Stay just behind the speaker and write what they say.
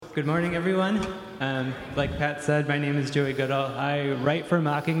good morning, everyone. Like Pat said, my name is Joey Goodall. I write for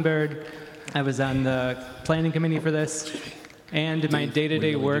Mockingbird. I was on the planning committee for this. And in my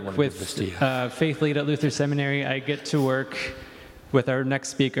day-to-day work with Faith Lead at Luther Seminary, I get to work with our next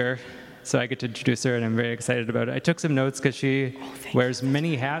speaker. So I get to introduce her, and I'm very excited about it. I took some notes because she wears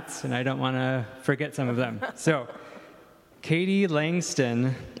many hats, and I don't want to forget some of them. So Katie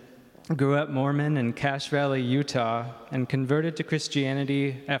Langston grew up Mormon in Cache Valley, Utah, and converted to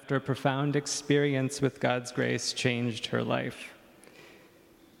Christianity after a profound experience with God's grace changed her life.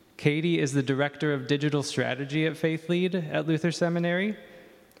 Katie is the director of digital strategy at Faith Lead at Luther Seminary.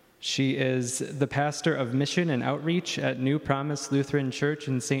 She is the pastor of mission and outreach at New Promise Lutheran Church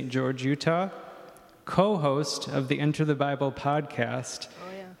in St. George, Utah, co-host of the Enter the Bible podcast,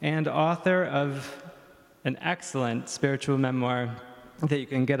 and author of an excellent spiritual memoir that you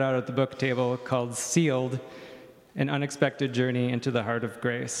can get out at the book table called Sealed, An Unexpected Journey into the Heart of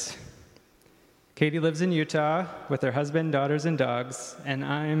Grace. Katie lives in Utah with her husband, daughters, and dogs, and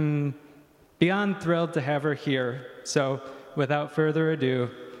I'm beyond thrilled to have her here. So without further ado,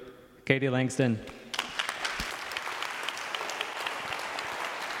 Katie Langston.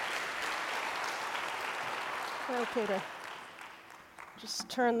 Okay, to just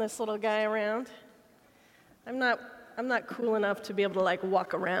turn this little guy around. I'm not cool enough to be able to like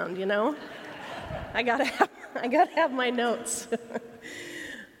walk around, you know? I gotta have my notes.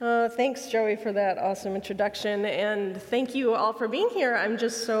 Thanks, Joey, for that awesome introduction, and thank you all for being here. I'm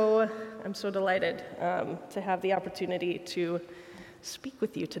so delighted to have the opportunity to speak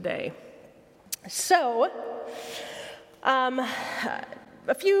with you today. So,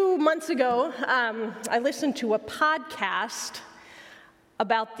 a few months ago, I listened to a podcast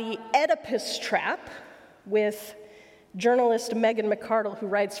about the Oedipus trap with journalist Megan McArdle, who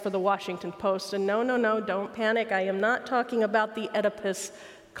writes for the Washington Post. And no, don't panic. I am not talking about the Oedipus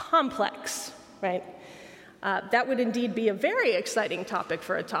complex, right? That would indeed be a very exciting topic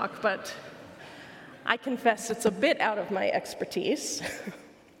for a talk, but I confess it's a bit out of my expertise.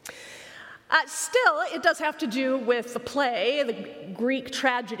 Still, it does have to do with the play, the Greek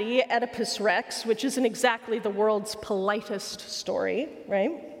tragedy, Oedipus Rex, which isn't exactly the world's politest story,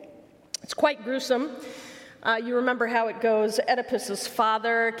 right? It's quite gruesome. You remember how it goes. Oedipus's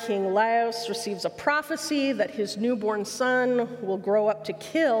father, King Laos, receives a prophecy that his newborn son will grow up to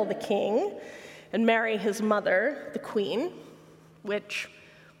kill the king and marry his mother, the queen, which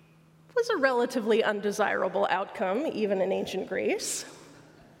was a relatively undesirable outcome, even in ancient Greece.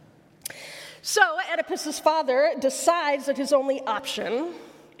 So Oedipus's father decides that his only option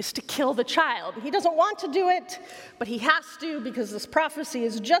is to kill the child. He doesn't want to do it, but he has to because this prophecy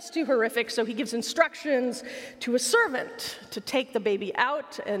is just too horrific, so he gives instructions to a servant to take the baby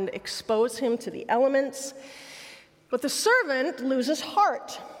out and expose him to the elements. But the servant loses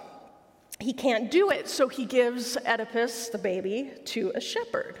heart. He can't do it, so he gives Oedipus, the baby, to a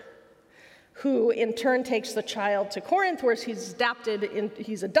shepherd, who in turn takes the child to Corinth, where he's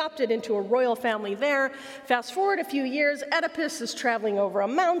adopted into a royal family there. Fast forward a few years, Oedipus is traveling over a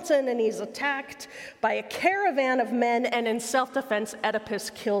mountain, and he's attacked by a caravan of men, and in self-defense, Oedipus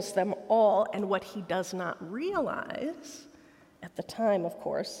kills them all. And what he does not realize, at the time, of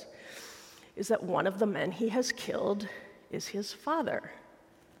course, is that one of the men he has killed is his father.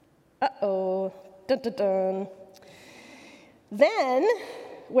 Uh-oh, dun-dun-dun. Then,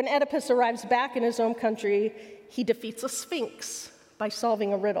 when Oedipus arrives back in his home country, he defeats a sphinx by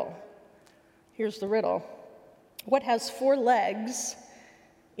solving a riddle. Here's the riddle. What has 4 legs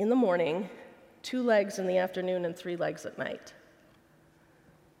in the morning, 2 legs in the afternoon, and 3 legs at night?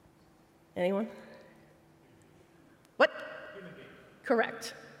 Anyone? What? Human being.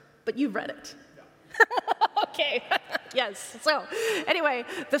 Correct. But you've read it. Okay. Yes. So, anyway,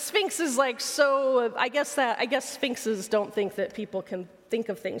 the Sphinx is like so. I guess Sphinxes don't think that people can think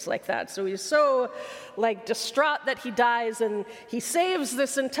of things like that. So he's so like distraught that he dies, and he saves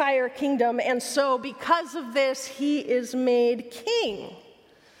this entire kingdom. And so, because of this, he is made king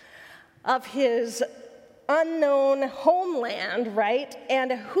of his unknown homeland, right?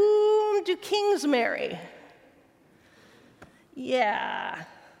 And whom do kings marry? Yeah.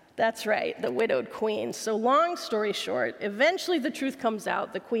 That's right, the widowed queen. So long story short, eventually the truth comes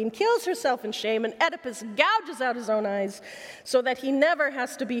out. The queen kills herself in shame, and Oedipus gouges out his own eyes so that he never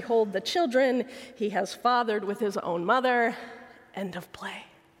has to behold the children he has fathered with his own mother. End of play.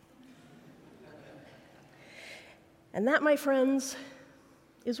 And that, my friends,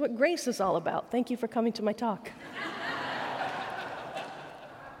 is what grace is all about. Thank you for coming to my talk.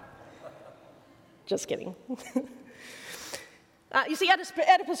 Just kidding. You see,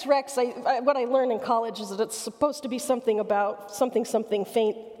 Oedipus Rex, what I learned in college is that it's supposed to be something about something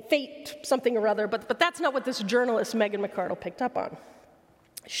fate, something or other, but that's not what this journalist, Megan McArdle, picked up on.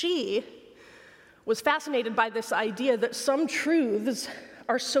 She was fascinated by this idea that some truths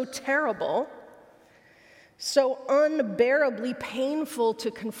are so terrible, so unbearably painful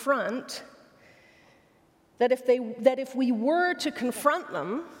to confront, that if we were to confront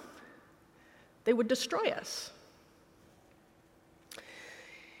them, they would destroy us.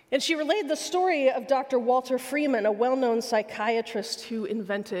 And she relayed the story of Dr. Walter Freeman, a well-known psychiatrist who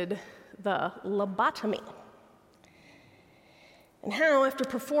invented the lobotomy. And how, after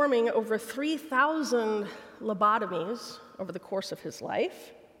performing over 3,000 lobotomies over the course of his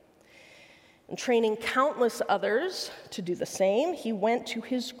life, and training countless others to do the same, he went to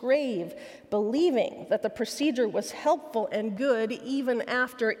his grave believing that the procedure was helpful and good even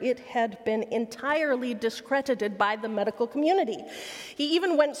after it had been entirely discredited by the medical community. He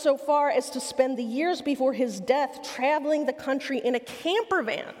even went so far as to spend the years before his death traveling the country in a camper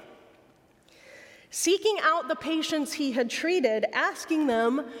van, seeking out the patients he had treated, asking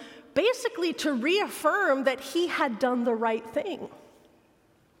them basically to reaffirm that he had done the right thing.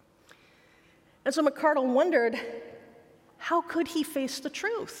 And so McArdle wondered, how could he face the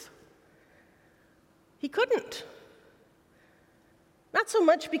truth? He couldn't. Not so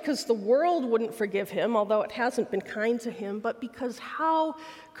much because the world wouldn't forgive him, although it hasn't been kind to him, but because how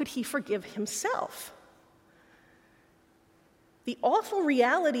could he forgive himself? The awful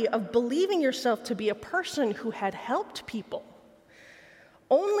reality of believing yourself to be a person who had helped people,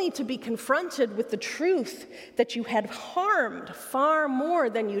 only to be confronted with the truth that you had harmed far more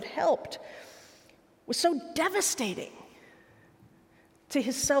than you'd helped, was so devastating to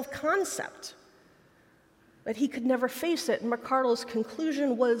his self-concept that he could never face it. And McArdle's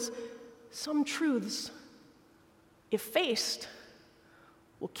conclusion was, some truths, if faced,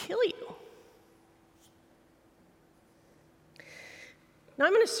 will kill you. Now,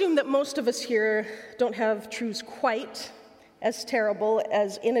 I'm going to assume that most of us here don't have truths quite as terrible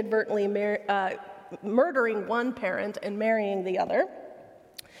as inadvertently murdering one parent and marrying the other,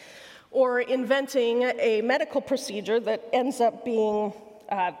 or inventing a medical procedure that ends up being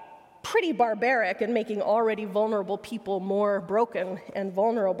pretty barbaric and making already vulnerable people more broken and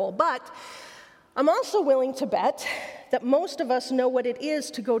vulnerable. But I'm also willing to bet that most of us know what it is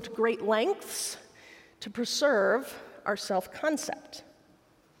to go to great lengths to preserve our self-concept.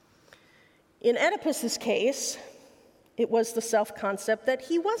 In Oedipus's case, it was the self-concept that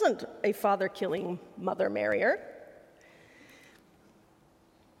he wasn't a father-killing mother-marrier.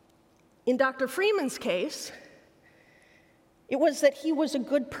 In Dr. Freeman's case, it was that he was a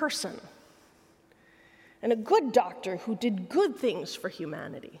good person and a good doctor who did good things for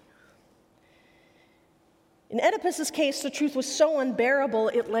humanity. In Oedipus's case, the truth was so unbearable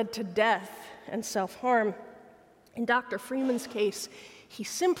it led to death and self-harm. In Dr. Freeman's case, he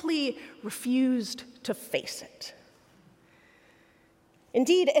simply refused to face it.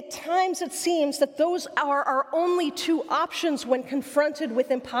 Indeed, at times it seems that those are our only two options when confronted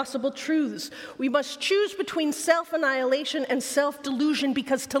with impossible truths. We must choose between self-annihilation and self-delusion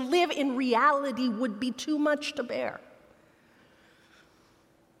because to live in reality would be too much to bear.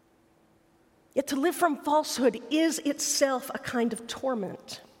 Yet to live from falsehood is itself a kind of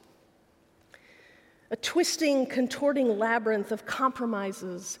torment, a twisting, contorting labyrinth of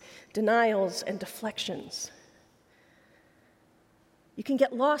compromises, denials, and deflections. You can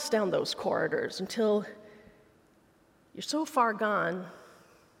get lost down those corridors until you're so far gone,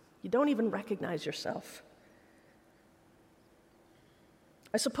 you don't even recognize yourself.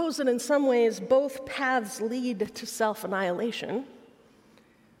 I suppose that in some ways, both paths lead to self-annihilation.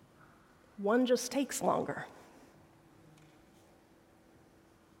 One just takes longer.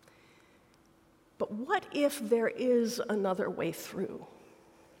 But what if there is another way through?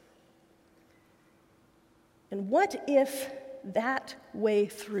 And what if that way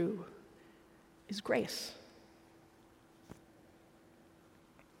through is grace?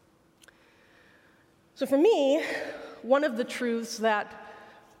 So for me, one of the truths that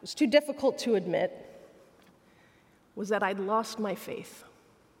was too difficult to admit was that I'd lost my faith.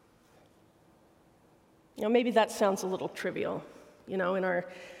 Maybe that sounds a little trivial. In our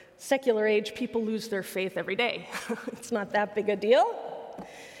secular age, people lose their faith every day. It's not that big a deal.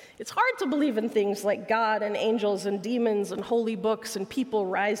 It's hard to believe in things like God and angels and demons and holy books and people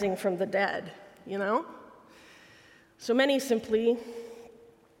rising from the dead, So many simply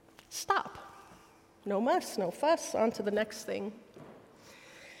stop. No muss, no fuss, on to the next thing.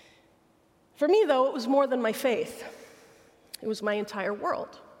 For me, though, it was more than my faith. It was my entire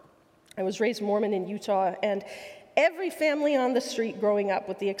world. I was raised Mormon in Utah, and Every family on the street growing up,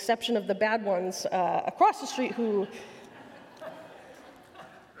 with the exception of the bad ones across the street who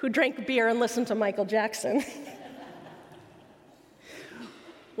drank beer and listened to Michael Jackson,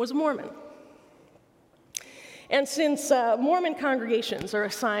 was Mormon. And since Mormon congregations are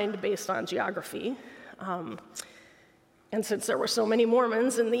assigned based on geography, and since there were so many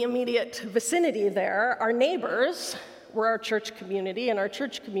Mormons in the immediate vicinity there, our neighbors were our church community, and our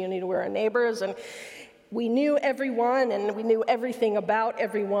church community were our neighbors, and we knew everyone, and we knew everything about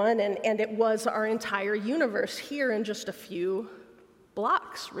everyone, and it was our entire universe here in just a few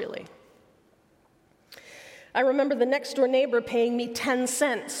blocks, really. I remember the next-door neighbor paying me 10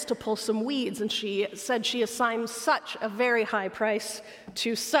 cents to pull some weeds, and she said she assigned such a very high price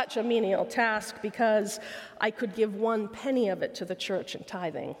to such a menial task because I could give 1 penny of it to the church in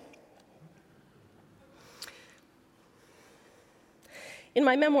tithing. In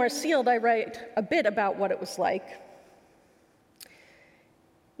my memoir, Sealed, I write a bit about what it was like.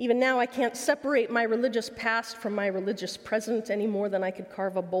 Even now, I can't separate my religious past from my religious present any more than I could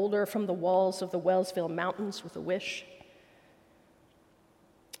carve a boulder from the walls of the Wellsville Mountains with a wish.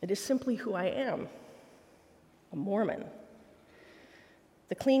 It is simply who I am, a Mormon.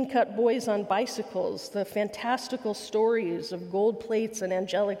 The clean-cut boys on bicycles, the fantastical stories of gold plates and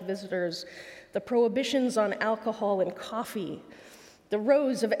angelic visitors, the prohibitions on alcohol and coffee, the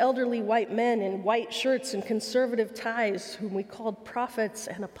rows of elderly white men in white shirts and conservative ties whom we called prophets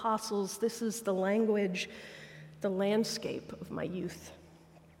and apostles. This is the language, the landscape of my youth.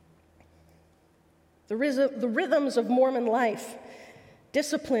 The rhythms of Mormon life,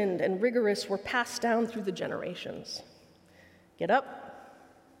 disciplined and rigorous, were passed down through the generations. Get up,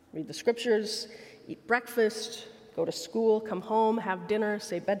 read the scriptures, eat breakfast, go to school, come home, have dinner,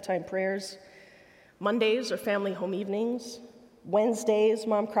 say bedtime prayers. Mondays are family home evenings. Wednesdays,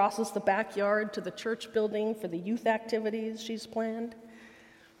 Mom crosses the backyard to the church building for the youth activities she's planned.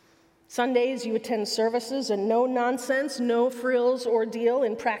 Sundays, you attend services, and no nonsense, no frills ordeal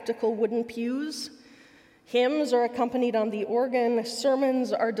in practical wooden pews. Hymns are accompanied on the organ.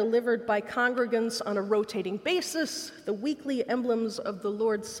 Sermons are delivered by congregants on a rotating basis. The weekly emblems of the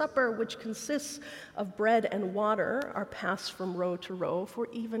Lord's Supper, which consists of bread and water, are passed from row to row, for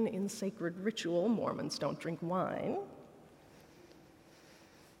even in sacred ritual, Mormons don't drink wine.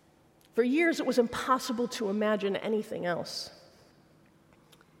 For years, it was impossible to imagine anything else.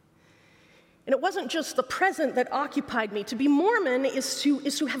 And it wasn't just the present that occupied me. To be Mormon is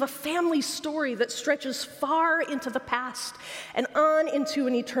to have a family story that stretches far into the past and on into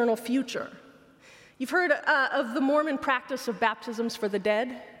an eternal future. You've heard of the Mormon practice of baptisms for the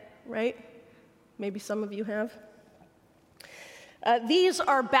dead, right? Maybe some of you have. These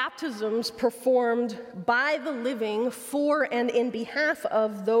are baptisms performed by the living for and in behalf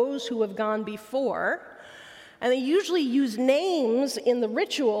of those who have gone before. And they usually use names in the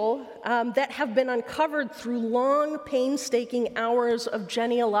ritual that have been uncovered through long, painstaking hours of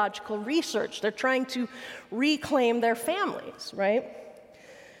genealogical research. They're trying to reclaim their families, right?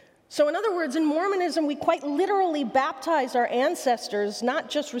 So in other words, in Mormonism, we quite literally baptize our ancestors, not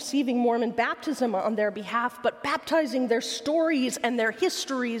just receiving Mormon baptism on their behalf, but baptizing their stories and their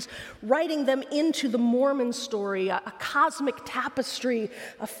histories, writing them into the Mormon story, a cosmic tapestry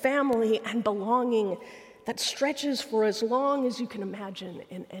of family and belonging that stretches for as long as you can imagine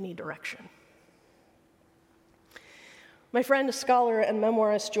in any direction. My friend, scholar and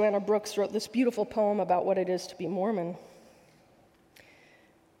memoirist Joanna Brooks wrote this beautiful poem about what it is to be Mormon.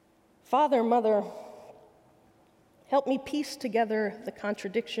 Father, Mother, help me piece together the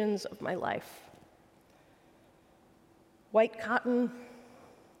contradictions of my life. White cotton,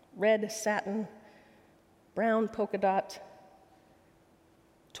 red satin, brown polka dot,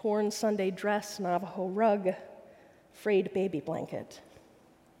 torn Sunday dress, Navajo rug, frayed baby blanket.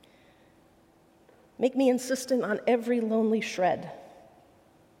 Make me insistent on every lonely shred,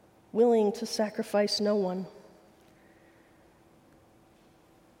 willing to sacrifice no one.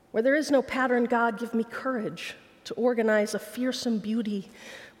 Where there is no pattern, God, give me courage to organize a fearsome beauty.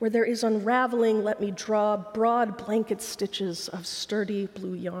 Where there is unraveling, let me draw broad blanket stitches of sturdy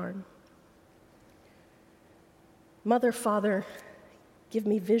blue yarn. Mother, Father, give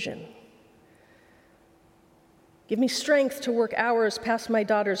me vision. Give me strength to work hours past my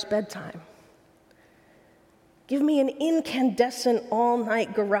daughter's bedtime. Give me an incandescent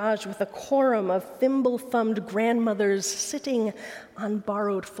all-night garage with a quorum of thimble-thumbed grandmothers sitting on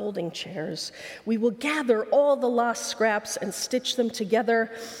borrowed folding chairs. We will gather all the lost scraps and stitch them together,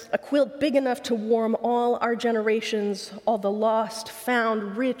 a quilt big enough to warm all our generations, all the lost,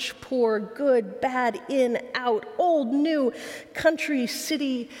 found, rich, poor, good, bad, in, out, old, new, country,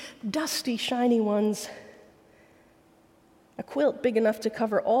 city, dusty, shiny ones. a quilt big enough to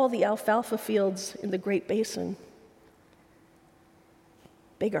cover all the alfalfa fields in the Great Basin.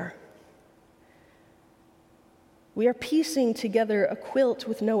 Bigger. We are piecing together a quilt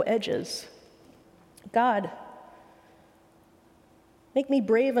with no edges. God, make me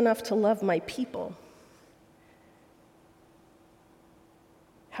brave enough to love my people.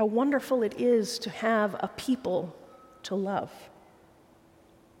 How wonderful it is to have a people to love.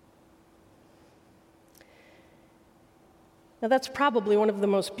 Now, that's probably one of the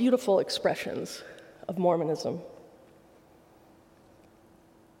most beautiful expressions of Mormonism.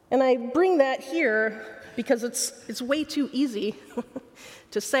 And I bring that here because it's way too easy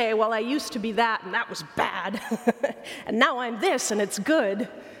to say, well, I used to be that, and that was bad, and now I'm this, and it's good.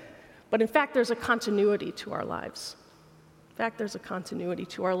 But in fact, there's a continuity to our lives. In fact, there's a continuity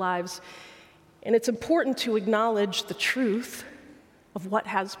to our lives, and it's important to acknowledge the truth of what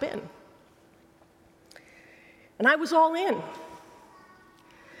has been. And I was all in.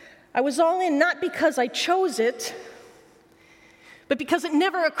 I was all in not because I chose it, but because it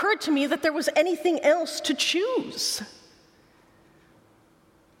never occurred to me that there was anything else to choose.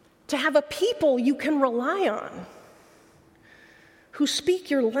 To have a people you can rely on, who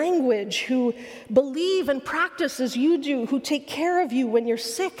speak your language, who believe and practice as you do, who take care of you when you're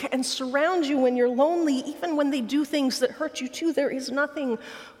sick and surround you when you're lonely, even when they do things that hurt you too. There is nothing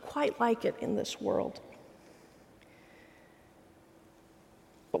quite like it in this world.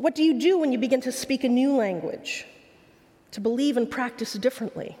 But what do you do when you begin to speak a new language, to believe and practice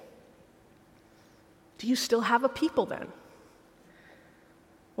differently? Do you still have a people then?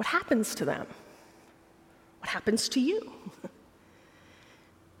 What happens to them? What happens to you?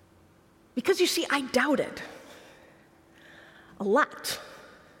 Because you see, I doubted a lot.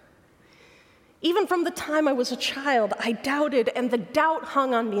 Even from the time I was a child, I doubted, and the doubt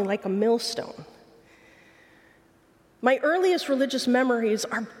hung on me like a millstone. My earliest religious memories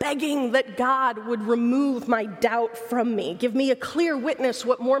are begging that God would remove my doubt from me, give me a clear witness,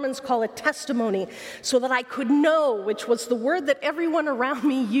 what Mormons call a testimony, so that I could know, which was the word that everyone around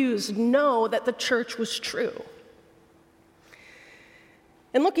me used, know that the church was true.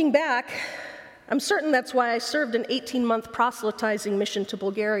 And looking back, I'm certain that's why I served an 18-month proselytizing mission to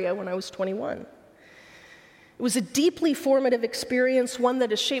Bulgaria when I was 21. It was a deeply formative experience, one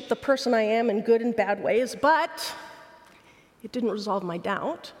that has shaped the person I am in good and bad ways, but it didn't resolve my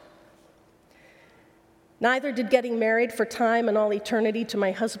doubt. Neither did getting married for time and all eternity to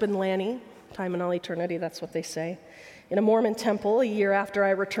my husband, Lanny. Time and all eternity, that's what they say. In a Mormon temple a year after I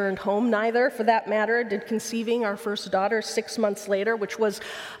returned home. Neither, for that matter, did conceiving our first daughter 6 months later, which was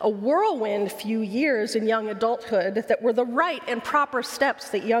a whirlwind few years in young adulthood that were the right and proper steps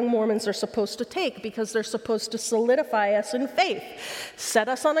that young Mormons are supposed to take because they're supposed to solidify us in faith, set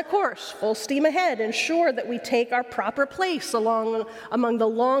us on a course, full steam ahead, ensure that we take our proper place among the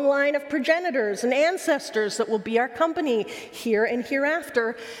long line of progenitors and ancestors that will be our company here and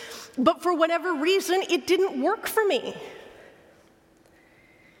hereafter. But for whatever reason, it didn't work for me.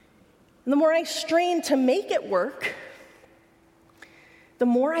 And the more I strained to make it work, the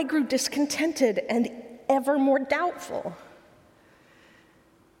more I grew discontented and ever more doubtful.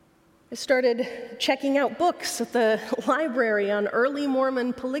 I started checking out books at the library on early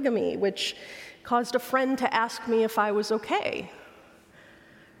Mormon polygamy, which caused a friend to ask me if I was okay.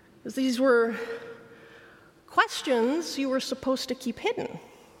 Because these were questions you were supposed to keep hidden.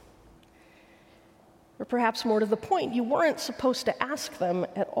 Or perhaps more to the point, you weren't supposed to ask them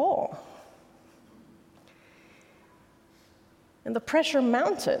at all. And the pressure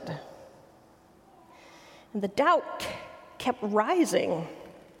mounted. And the doubt kept rising.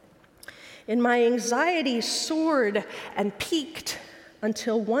 And my anxiety soared and peaked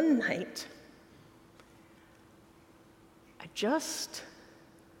until one night, I just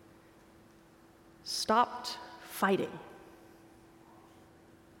stopped fighting.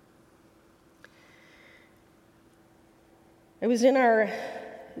 I was in our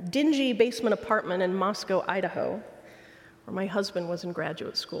dingy basement apartment in Moscow, Idaho, where my husband was in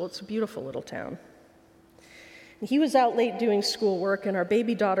graduate school. It's a beautiful little town. And he was out late doing schoolwork, and our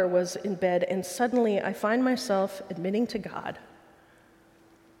baby daughter was in bed, and suddenly I find myself admitting to God,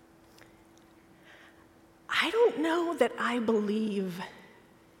 I don't know that I believe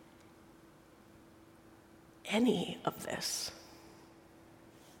any of this.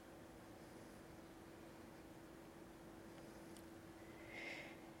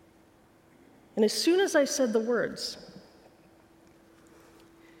 And as soon as I said the words,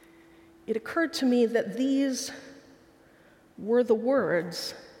 it occurred to me that these were the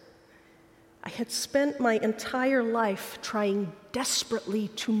words I had spent my entire life trying desperately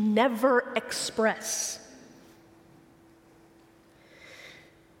to never express.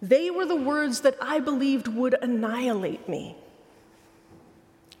 They were the words that I believed would annihilate me.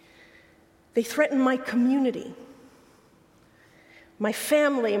 They threatened my community, my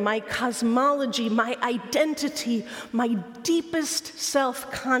family, my cosmology, my identity, my deepest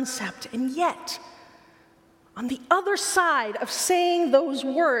self-concept. And yet, on the other side of saying those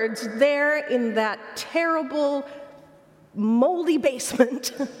words, there in that terrible, moldy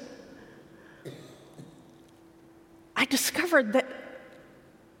basement, I discovered that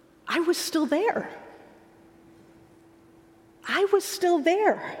I was still there. I was still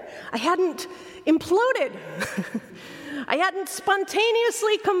there. I hadn't imploded. I hadn't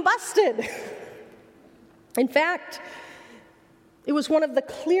spontaneously combusted. In fact, it was one of the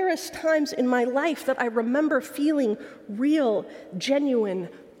clearest times in my life that I remember feeling real, genuine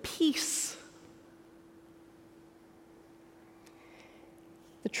peace.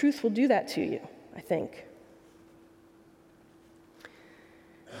 The truth will do that to you, I think.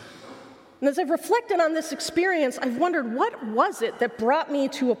 And as I've reflected on this experience, I've wondered, what was it that brought me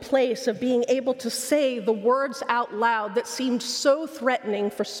to a place of being able to say the words out loud that seemed so threatening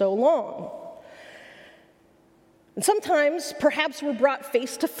for so long? And sometimes, perhaps we're brought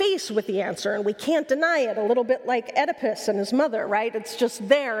face to face with the answer, and we can't deny it, a little bit like Oedipus and his mother, right? It's just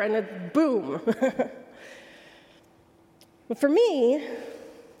there, and it, boom. But for me,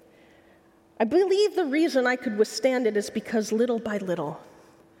 I believe the reason I could withstand it is because little by little,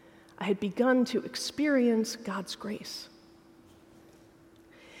 I had begun to experience God's grace.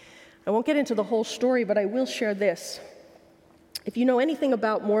 I won't get into the whole story, but I will share this. If you know anything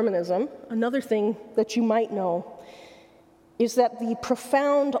about Mormonism, another thing that you might know is that the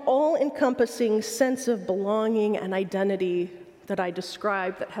profound, all-encompassing sense of belonging and identity that I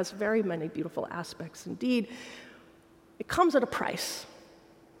described, that has very many beautiful aspects indeed, it comes at a price.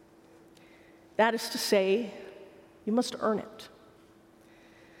 That is to say, you must earn it.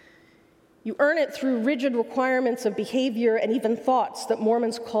 You earn it through rigid requirements of behavior and even thoughts that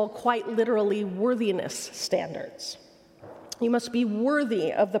Mormons call quite literally worthiness standards. You must be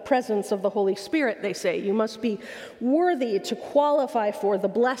worthy of the presence of the Holy Spirit, they say. You must be worthy to qualify for the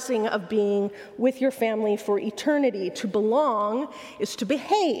blessing of being with your family for eternity. To belong is to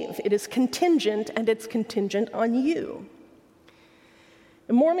behave. It is contingent, and it's contingent on you.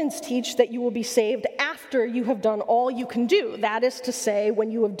 The Mormons teach that you will be saved after you have done all you can do. That is to say, when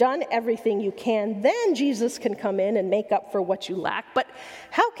you have done everything you can, then Jesus can come in and make up for what you lack. But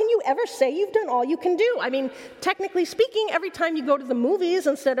how can you ever say you've done all you can do? I mean, technically speaking, every time you go to the movies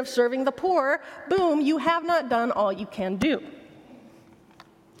instead of serving the poor, boom, you have not done all you can do.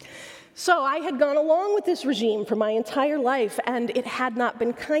 So I had gone along with this regime for my entire life, and it had not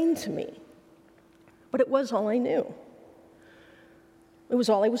been kind to me. But it was all I knew. It was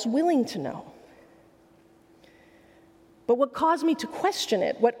all I was willing to know. But what caused me to question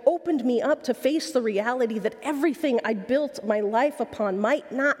it, what opened me up to face the reality that everything I built my life upon might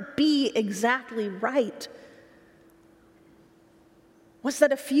not be exactly right, was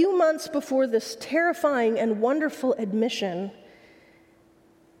that a few months before this terrifying and wonderful admission,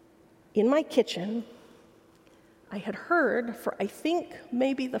 in my kitchen, I had heard, for I think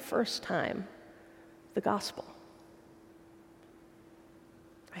maybe the first time, the gospel.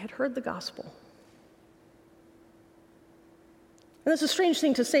 I had heard the gospel. And that's a strange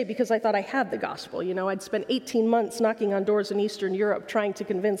thing to say because I thought I had the gospel. You know, I'd spent 18 months knocking on doors in Eastern Europe trying to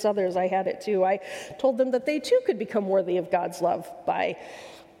convince others I had it too. I told them that they too could become worthy of God's love by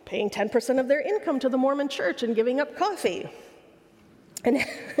paying 10% of their income to the Mormon church and giving up coffee. And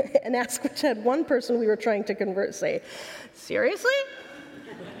Ask Which had one person we were trying to convert say, "Seriously?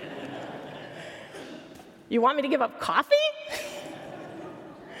 You want me to give up coffee?"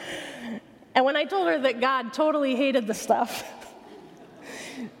 And when I told her that God totally hated the stuff,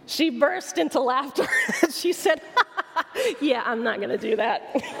 she burst into laughter. She said, "Yeah, I'm not going to do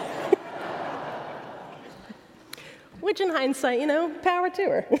that." Which in hindsight, you know, power to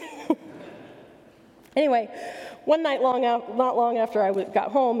her. Anyway, one night not long after I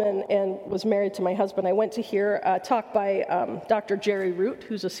got home and was married to my husband, I went to hear a talk by Dr. Jerry Root,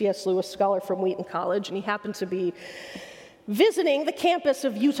 who's a C.S. Lewis scholar from Wheaton College, and he happened to be visiting the campus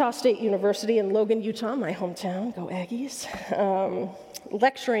of Utah State University in Logan, Utah, my hometown, go Aggies,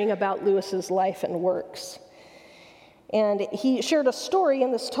 lecturing about Lewis's life and works. And he shared a story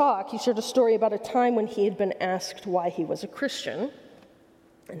in this talk. He shared a story about a time when he had been asked why he was a Christian,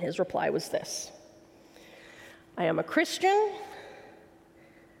 and his reply was this: "I am a Christian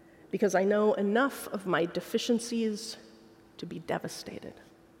because I know enough of my deficiencies to be devastated.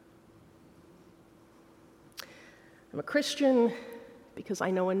 I'm a Christian because I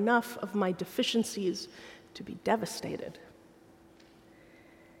know enough of my deficiencies to be devastated.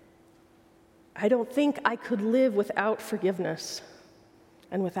 I don't think I could live without forgiveness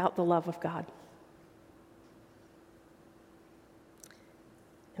and without the love of God.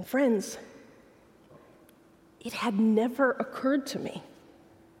 And friends, it had never occurred to me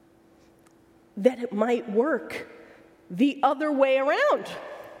that it might work the other way around.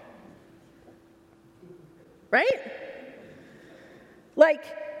 Right? Like,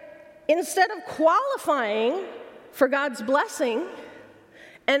 instead of qualifying for God's blessing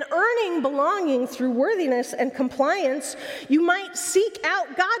and earning belonging through worthiness and compliance, you might seek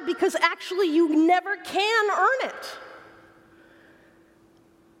out God because actually you never can earn it.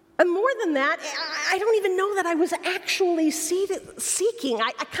 And more than that, I don't even know that I was actually seeking.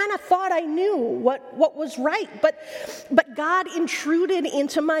 I kind of thought I knew what was right, but God intruded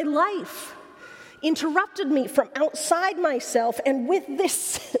into my life, interrupted me from outside myself, and with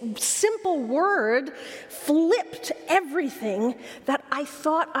this simple word, flipped everything that I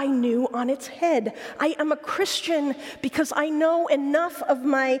thought I knew on its head. I am a Christian because I know enough of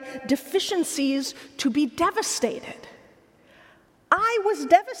my deficiencies to be devastated. I was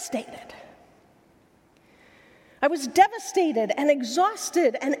devastated. I was devastated and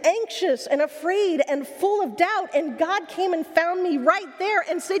exhausted and anxious and afraid and full of doubt, and God came and found me right there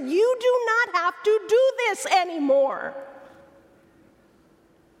and said, "You do not have to do this anymore."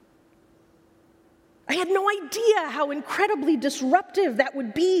 I had no idea how incredibly disruptive that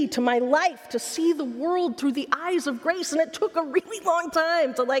would be to my life, to see the world through the eyes of grace, and it took a really long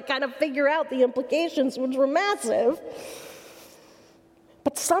time to kind of figure out the implications, which were massive.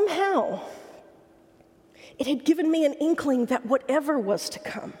 But somehow, it had given me an inkling that whatever was to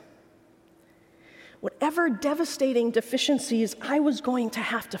come, whatever devastating deficiencies I was going to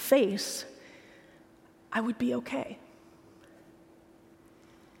have to face, I would be okay.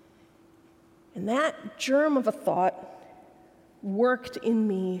 And that germ of a thought worked in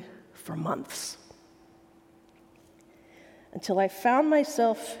me for months, until I found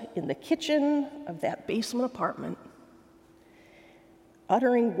myself in the kitchen of that basement apartment,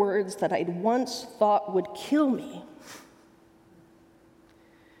 uttering words that I'd once thought would kill me,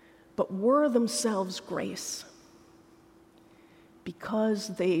 but were themselves grace,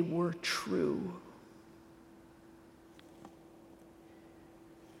 because they were true.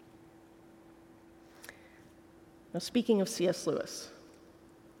 Now, speaking of C.S. Lewis,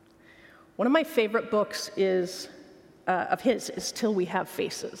 one of my favorite books of his is Till We Have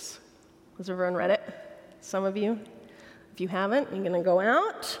Faces. Has everyone read it? Some of you? If you haven't, you're going to go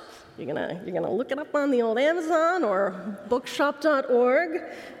out, you're going to look it up on the old Amazon or bookshop.org,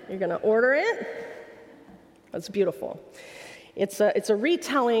 you're going to order it. It's beautiful. It's a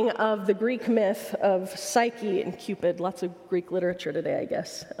retelling of the Greek myth of Psyche and Cupid. Lots of Greek literature today, I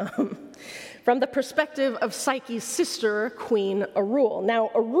guess. From the perspective of Psyche's sister, Queen Arule.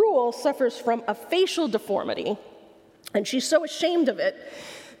 Now, Arule suffers from a facial deformity, and she's so ashamed of it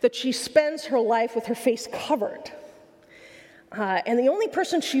that she spends her life with her face covered. And the only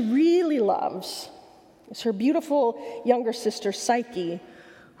person she really loves is her beautiful younger sister, Psyche,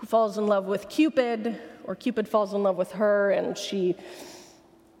 who falls in love with Cupid, or Cupid falls in love with her, and she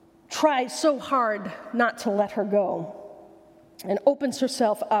tries so hard not to let her go, and opens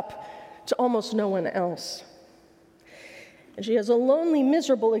herself up to almost no one else. And she has a lonely,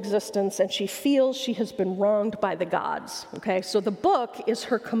 miserable existence, and she feels she has been wronged by the gods. Okay, so the book is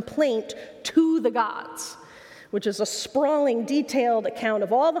her complaint to the gods, which is a sprawling, detailed account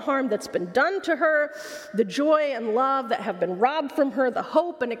of all the harm that's been done to her, the joy and love that have been robbed from her, the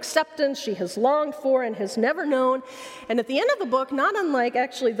hope and acceptance she has longed for and has never known. And at the end of the book, not unlike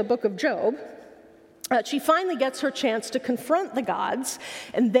actually the book of Job, she finally gets her chance to confront the gods,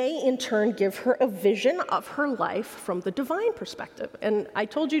 and they in turn give her a vision of her life from the divine perspective. And I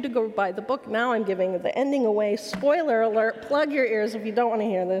told you to go buy the book. Now I'm giving the ending away. Spoiler alert, plug your ears if you don't want to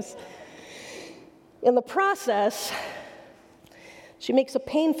hear this. In the process, she makes a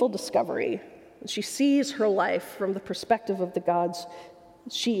painful discovery. She sees her life from the perspective of the gods.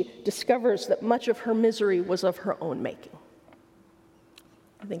 She discovers that much of her misery was of her own making.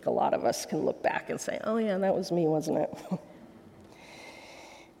 I think a lot of us can look back and say, oh yeah, that was me, wasn't it?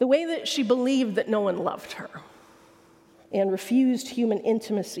 The way that she believed that no one loved her and refused human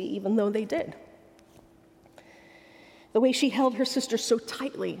intimacy even though they did. The way she held her sister so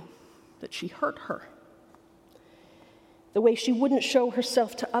tightly that she hurt her. The way she wouldn't show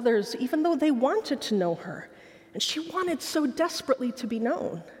herself to others even though they wanted to know her, and she wanted so desperately to be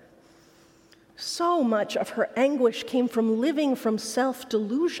known. So much of her anguish came from living from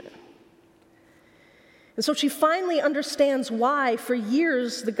self-delusion. And so she finally understands why, for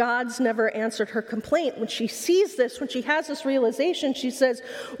years, the gods never answered her complaint. When she sees this, when she has this realization, she says,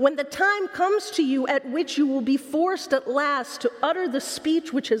 "When the time comes to you at which you will be forced at last to utter the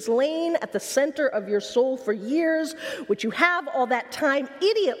speech which has lain at the center of your soul for years, which you have all that time,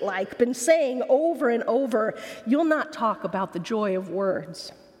 idiot-like, been saying over and over, you'll not talk about the joy of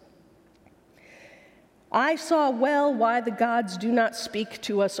words. I saw well why the gods do not speak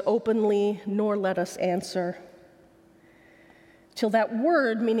to us openly, nor let us answer. Till that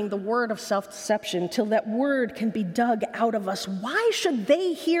word," meaning the word of self-deception, "till that word can be dug out of us, why should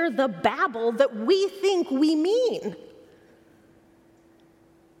they hear the babble that we think we mean?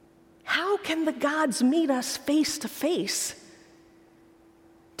 How can the gods meet us face to face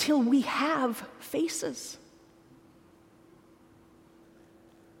till we have faces?"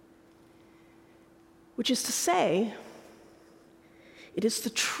 Which is to say, it is the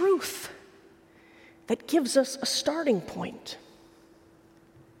truth that gives us a starting point.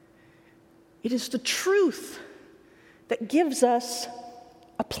 It is the truth that gives us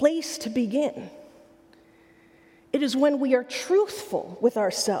a place to begin. It is when we are truthful with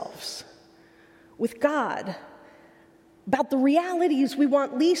ourselves, with God, about the realities we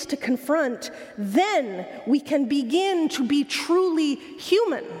want least to confront, then we can begin to be truly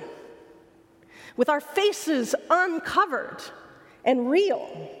human, with our faces uncovered and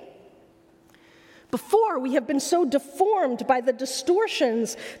real. Before, we have been so deformed by the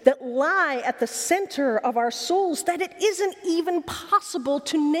distortions that lie at the center of our souls that it isn't even possible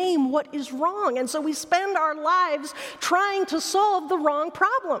to name what is wrong. And so we spend our lives trying to solve the wrong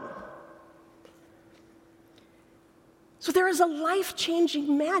problem. So there is a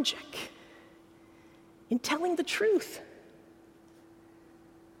life-changing magic in telling the truth.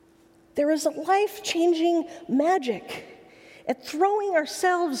 There is a life-changing magic at throwing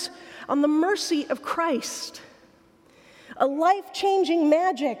ourselves on the mercy of Christ. A life-changing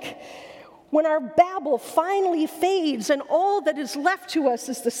magic when our babble finally fades and all that is left to us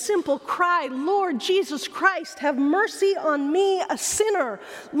is the simple cry, "Lord Jesus Christ, have mercy on me, a sinner.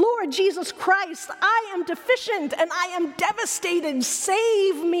 Lord Jesus Christ, I am deficient and I am devastated.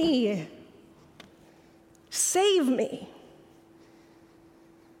 Save me. Save me."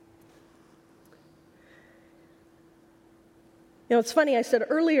 You know, it's funny, I said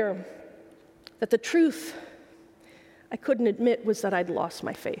earlier that the truth I couldn't admit was that I'd lost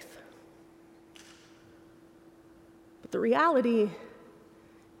my faith. But the reality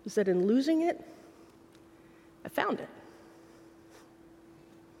is that in losing it, I found it.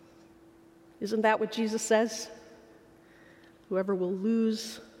 Isn't that what Jesus says? Whoever would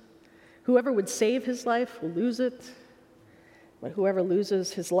save his life will lose it, but whoever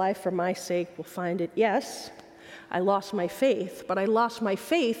loses his life for my sake will find it. Yes, I lost my faith, but I lost my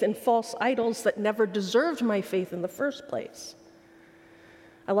faith in false idols that never deserved my faith in the first place.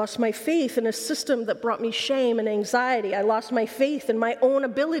 I lost my faith in a system that brought me shame and anxiety. I lost my faith in my own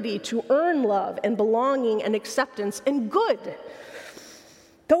ability to earn love and belonging and acceptance and good.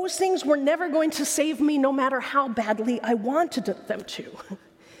 Those things were never going to save me no matter how badly I wanted them to.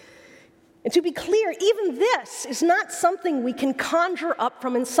 And to be clear, even this is not something we can conjure up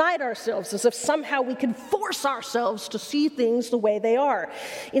from inside ourselves as if somehow we can force ourselves to see things the way they are.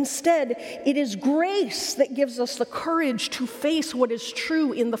 Instead, it is grace that gives us the courage to face what is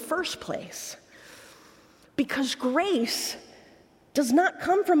true in the first place. Because grace does not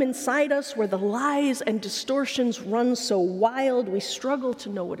come from inside us where the lies and distortions run so wild we struggle to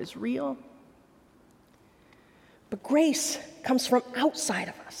know what is real. But grace comes from outside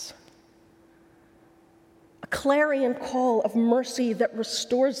of us. Clarion call of mercy that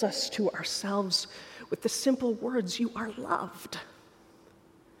restores us to ourselves with the simple words, "You are loved.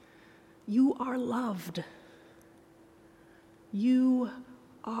 You are loved. You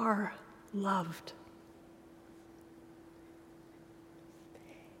are loved."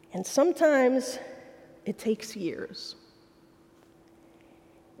 And sometimes it takes years.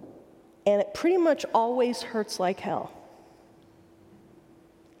 And it pretty much always hurts like hell.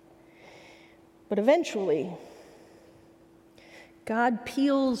 But eventually, God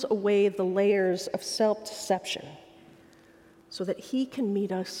peels away the layers of self-deception so that he can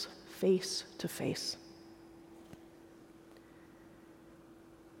meet us face to face.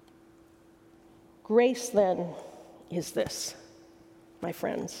 Grace, then, is this, my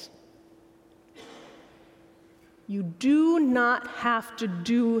friends. You do not have to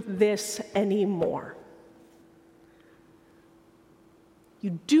do this anymore.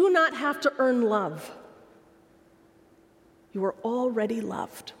 You do not have to earn love. You are already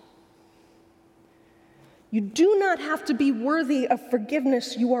loved. You do not have to be worthy of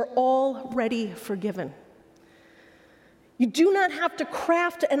forgiveness. You are already forgiven. You do not have to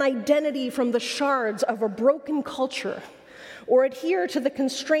craft an identity from the shards of a broken culture, or adhere to the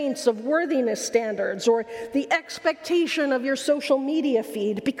constraints of worthiness standards, or the expectation of your social media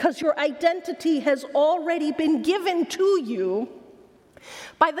feed, because your identity has already been given to you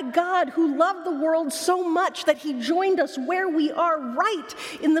by the God who loved the world so much that he joined us where we are, right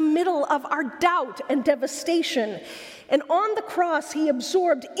in the middle of our doubt and devastation. And on the cross, he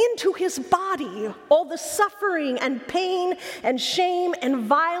absorbed into his body all the suffering and pain and shame and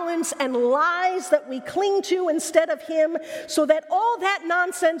violence and lies that we cling to instead of him, so that all that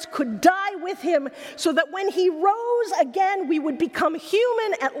nonsense could die with him, so that when he rose again, we would become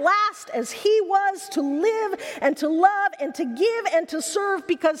human at last as he was, to live and to love and to give and to serve,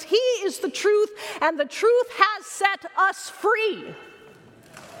 because he is the truth, and the truth has set us free.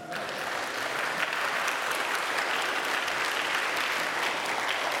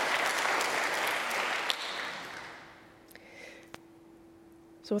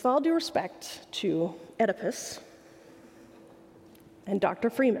 So with all due respect to Oedipus and Dr.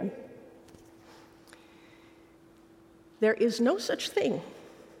 Freeman, there is no such thing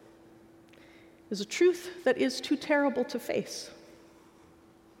as a truth that is too terrible to face.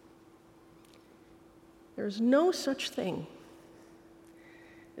 There is no such thing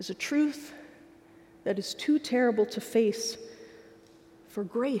as a truth that is too terrible to face, for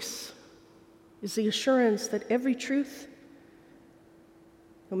grace is the assurance that every truth,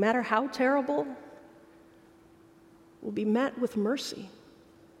 no matter how terrible, will be met with mercy.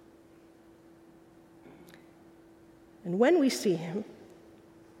 And when we see him,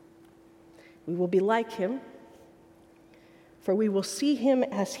 we will be like him, for we will see him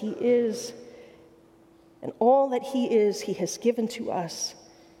as he is, and all that he is, he has given to us,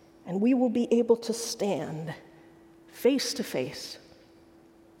 and we will be able to stand face to face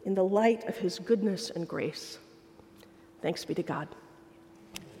in the light of his goodness and grace. Thanks be to God.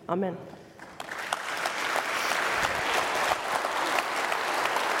 Amen.